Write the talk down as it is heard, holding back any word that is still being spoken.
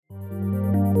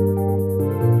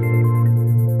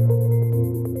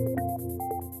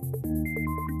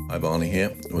Barney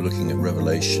here. We're looking at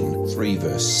Revelation 3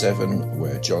 verse 7,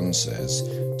 where John says,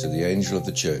 "To the angel of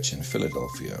the church in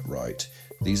Philadelphia write,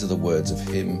 these are the words of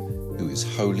him who is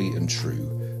holy and true,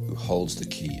 who holds the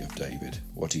key of David.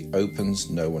 What he opens,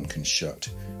 no one can shut,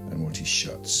 and what he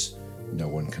shuts, no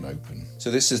one can open." So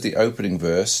this is the opening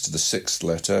verse to the sixth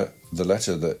letter, the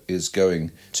letter that is going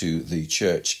to the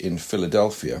church in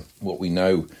Philadelphia. What we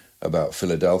know about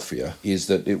Philadelphia is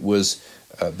that it was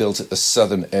built at the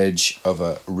southern edge of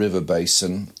a river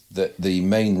basin, that the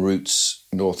main routes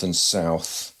north and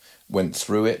south went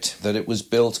through it, that it was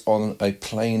built on a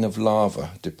plain of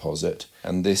lava deposit,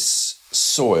 and this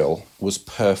soil was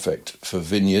perfect for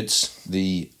vineyards.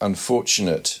 The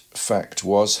unfortunate fact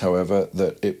was, however,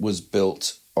 that it was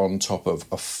built on top of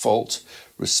a fault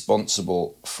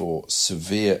responsible for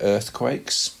severe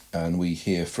earthquakes, and we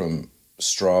hear from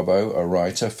Strabo, a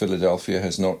writer, Philadelphia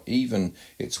has not even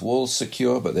its walls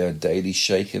secure, but they are daily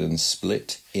shaken and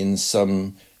split in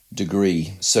some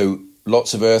degree. So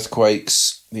lots of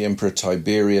earthquakes. The Emperor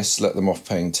Tiberius let them off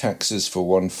paying taxes for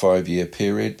 1 5-year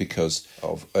period because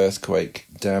of earthquake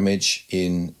damage.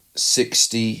 In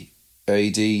 60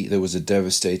 AD, there was a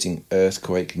devastating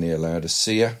earthquake near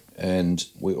Laodicea. And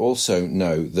we also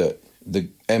know that the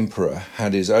emperor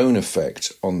had his own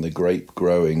effect on the grape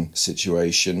growing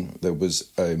situation. There was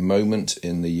a moment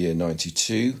in the year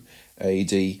 92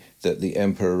 AD that the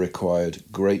emperor required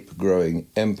grape growing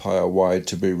empire-wide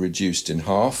to be reduced in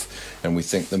half, and we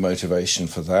think the motivation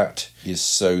for that is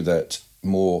so that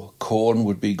more corn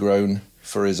would be grown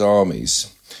for his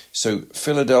armies. So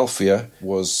Philadelphia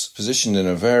was positioned in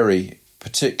a very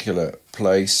particular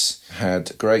place,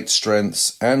 had great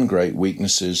strengths and great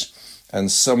weaknesses, and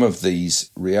some of these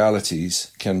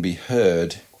realities can be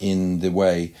heard in the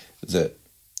way that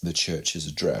the church is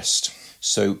addressed.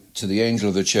 So, to the angel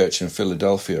of the church in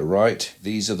Philadelphia write,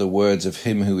 these are the words of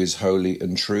him who is holy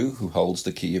and true, who holds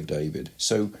the key of David.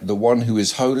 So, the one who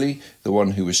is holy, the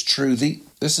one who is true,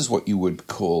 this is what you would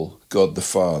call God the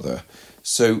Father.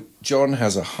 So, John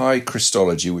has a high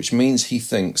Christology, which means he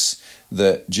thinks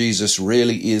that Jesus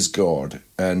really is God,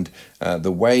 and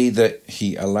the way that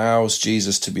he allows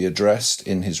Jesus to be addressed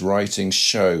in his writings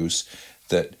shows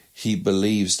that he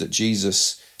believes that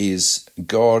Jesus is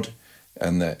God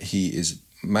and that he is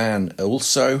man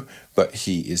also, but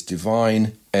he is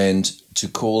divine, and to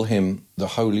call him the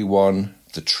Holy One,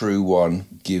 the True One,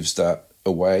 gives that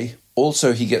away.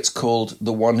 Also, he gets called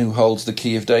the one who holds the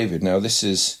key of David. Now, this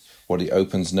is what he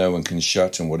opens, no one can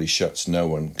shut, and what he shuts, no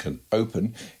one can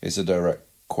open, is a direct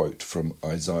quote from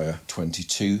Isaiah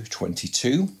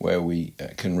 22:22, where we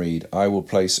can read, "I will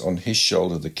place on his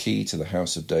shoulder the key to the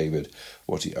house of David.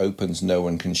 What he opens, no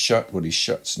one can shut. What he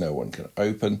shuts, no one can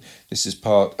open." This is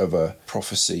part of a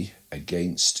prophecy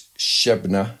against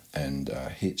Shebna, and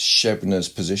Shebna's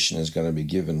position is going to be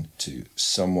given to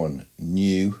someone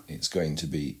new. It's going to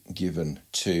be given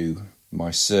to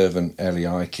my servant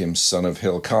Eliakim, son of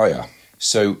Hilkiah.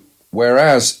 So,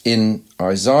 whereas in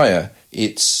Isaiah,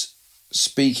 it's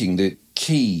speaking the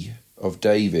key of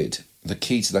David, the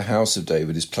key to the house of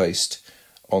David is placed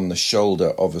on the shoulder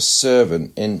of a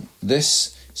servant. In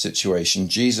this situation,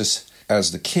 Jesus,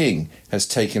 as the king, has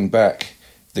taken back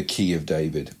the key of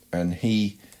David, and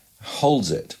he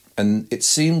holds it. And it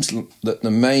seems that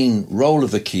the main role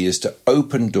of the key is to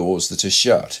open doors that are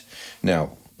shut.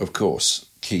 Now, of course,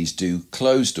 keys do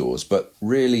close doors, but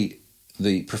really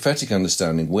the prophetic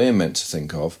understanding we're meant to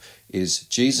think of is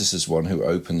Jesus is one who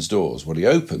opens doors. What he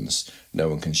opens, no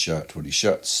one can shut. What he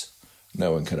shuts,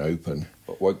 no one can open.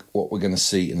 But what we're going to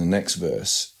see in the next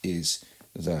verse is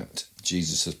that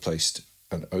Jesus has placed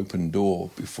an open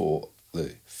door before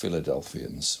the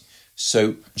Philadelphians.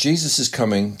 So Jesus is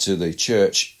coming to the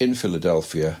church in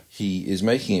Philadelphia. He is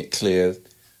making it clear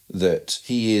that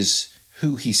he is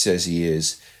who he says he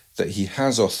is, that he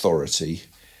has authority,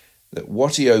 that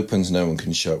what he opens no one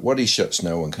can shut, what he shuts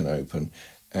no one can open,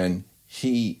 and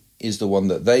he is the one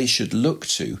that they should look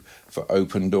to for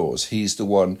open doors. He's the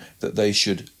one that they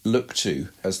should look to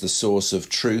as the source of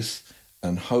truth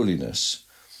and holiness.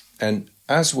 And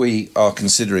as we are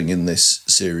considering in this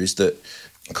series that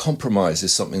compromise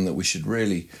is something that we should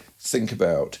really think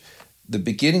about, the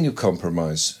beginning of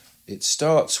compromise, it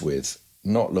starts with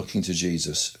not looking to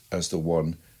Jesus as the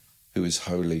one who is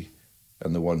holy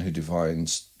and the one who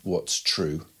defines what's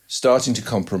true, starting to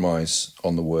compromise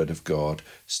on the word of God,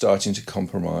 starting to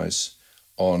compromise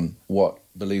on what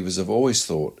believers have always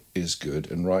thought is good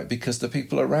and right, because the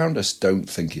people around us don't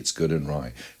think it's good and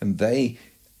right, and they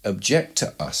object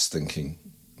to us thinking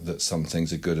that some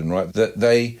things are good and right, that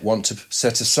they want to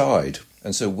set aside.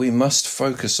 And so we must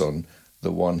focus on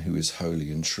the one who is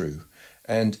holy and true.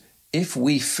 And if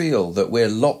we feel that we're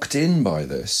locked in by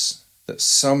this, that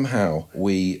somehow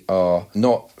we are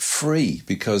not free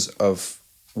because of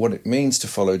what it means to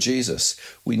follow Jesus,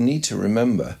 we need to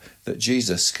remember that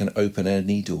Jesus can open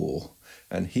any door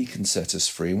and he can set us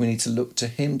free. We need to look to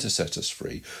him to set us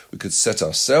free. We could set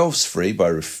ourselves free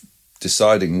by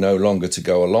deciding no longer to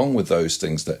go along with those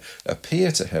things that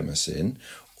appear to hem us in,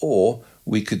 or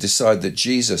we could decide that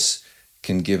Jesus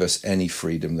can give us any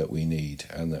freedom that we need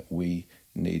and that we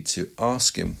need to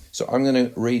ask him. So I'm going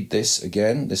to read this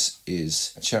again. This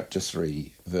is chapter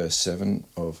 3, verse 7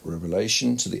 of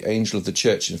Revelation. To the angel of the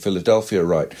church in Philadelphia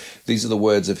write, these are the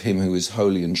words of him who is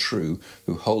holy and true,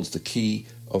 who holds the key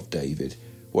of David.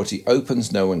 What he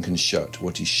opens, no one can shut.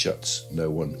 What he shuts, no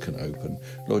one can open.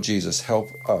 Lord Jesus, help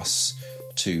us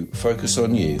to focus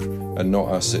on you and not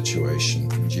our situation.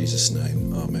 In Jesus'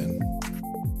 name, amen.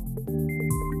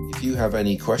 If you have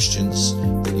any questions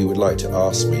that you would like to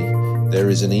ask me, there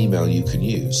is an email you can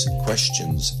use,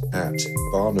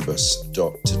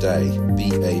 questions@barnabas.today,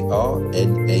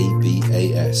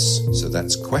 BARNABAS. So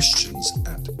that's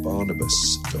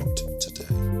questions@barnabas.today.